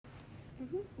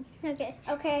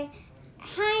Okay.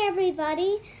 Hi,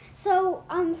 everybody. So,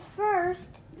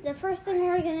 the first thing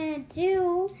we're gonna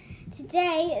do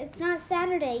today, it's not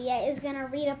Saturday yet, is gonna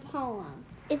read a poem.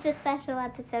 It's a special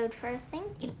episode for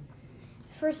singing.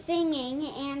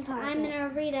 And I'm gonna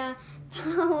read a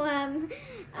poem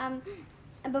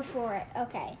before it.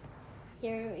 Okay,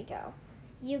 here we go.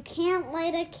 You can't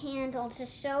light a candle to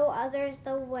show others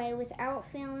the way without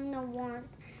feeling the warmth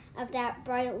of that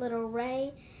bright little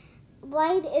ray.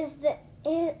 Light is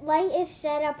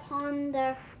shed upon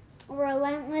the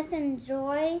relentless and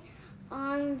joy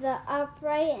on the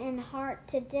upright in heart.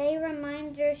 Today,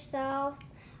 remind yourself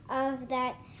of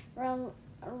that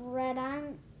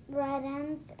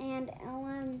radiance and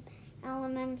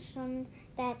elementation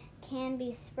that can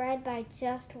be spread by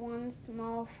just one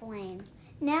small flame.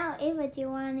 Now, Ava, do you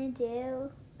want to do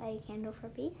Light a Candle for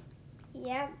Peace?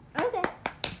 Yep. Okay.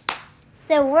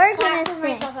 So we're going to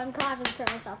sing. I'm clapping for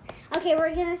myself. Okay,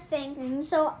 we're going to sing. Mm-hmm.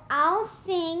 So I'll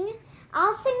sing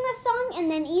the song, and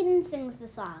then Eden sings the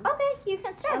song. Okay, you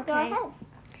can start. Okay. Go ahead.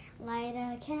 Light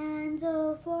a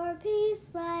candle for peace,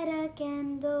 light a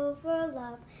candle for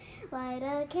love, light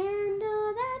a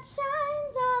candle that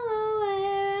shines all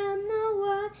around the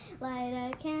world, light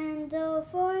a candle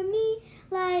for me,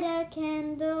 light a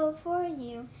candle for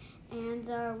you, and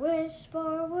our wish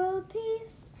for world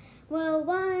peace will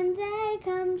one day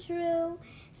come true.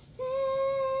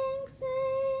 Sing,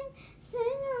 sing, sing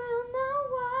around the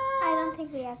world. I don't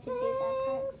think we have to do that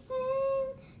part.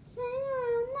 Sing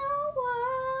around the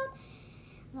world.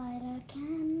 Light a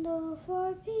candle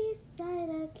for peace, light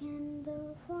a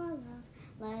candle for love,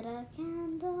 light a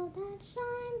candle that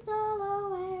shines all the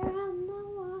way around the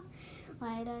world.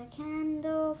 Light a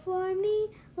candle for me,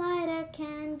 light a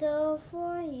candle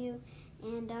for you,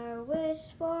 and our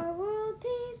wish for world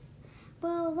peace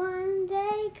will one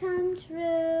day come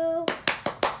true.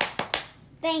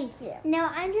 Thank you.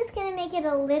 Now, I'm just going to make it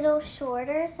a little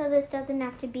shorter so this doesn't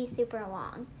have to be super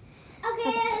long. Okay,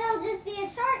 it'll just be a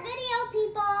short video,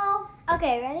 people.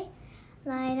 Okay, ready?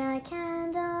 Light a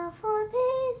candle for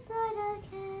peace, light a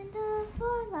candle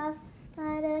for love,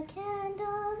 light a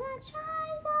candle that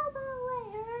shines all the way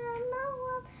around the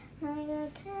world. Light a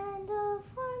candle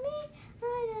for me,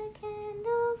 light a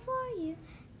candle for you,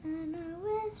 and our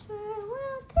wish for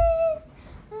world peace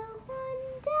will one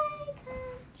day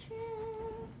come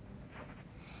true.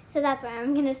 So that's why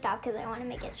I'm going to stop because I want to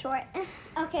make it short.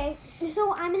 Okay,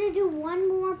 so I'm going to do one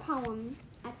more poem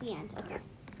at the end. Okay.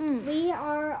 We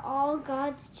are all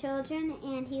God's children,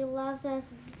 and He loves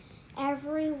us,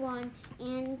 everyone,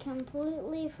 and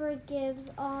completely forgives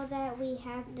all that we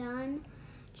have done.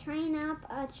 Train up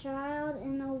a child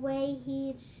in the way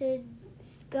he should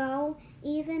go,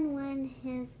 even when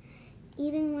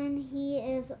he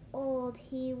is old,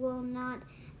 he will not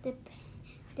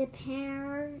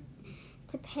depart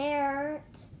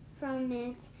from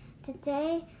it.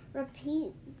 Today,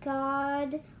 repeat,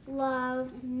 God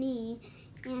loves me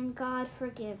and God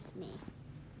forgives me.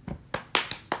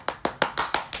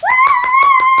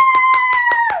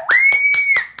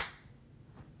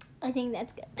 I think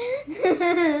that's good.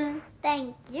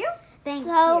 Thank you. Thank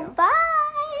you. So, bye. Bye.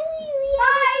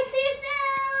 See you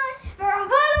soon for a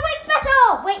Halloween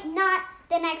special. Wait, not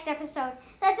the next episode.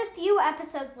 That's a few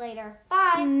episodes later.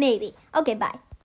 Bye. Maybe. Okay, bye.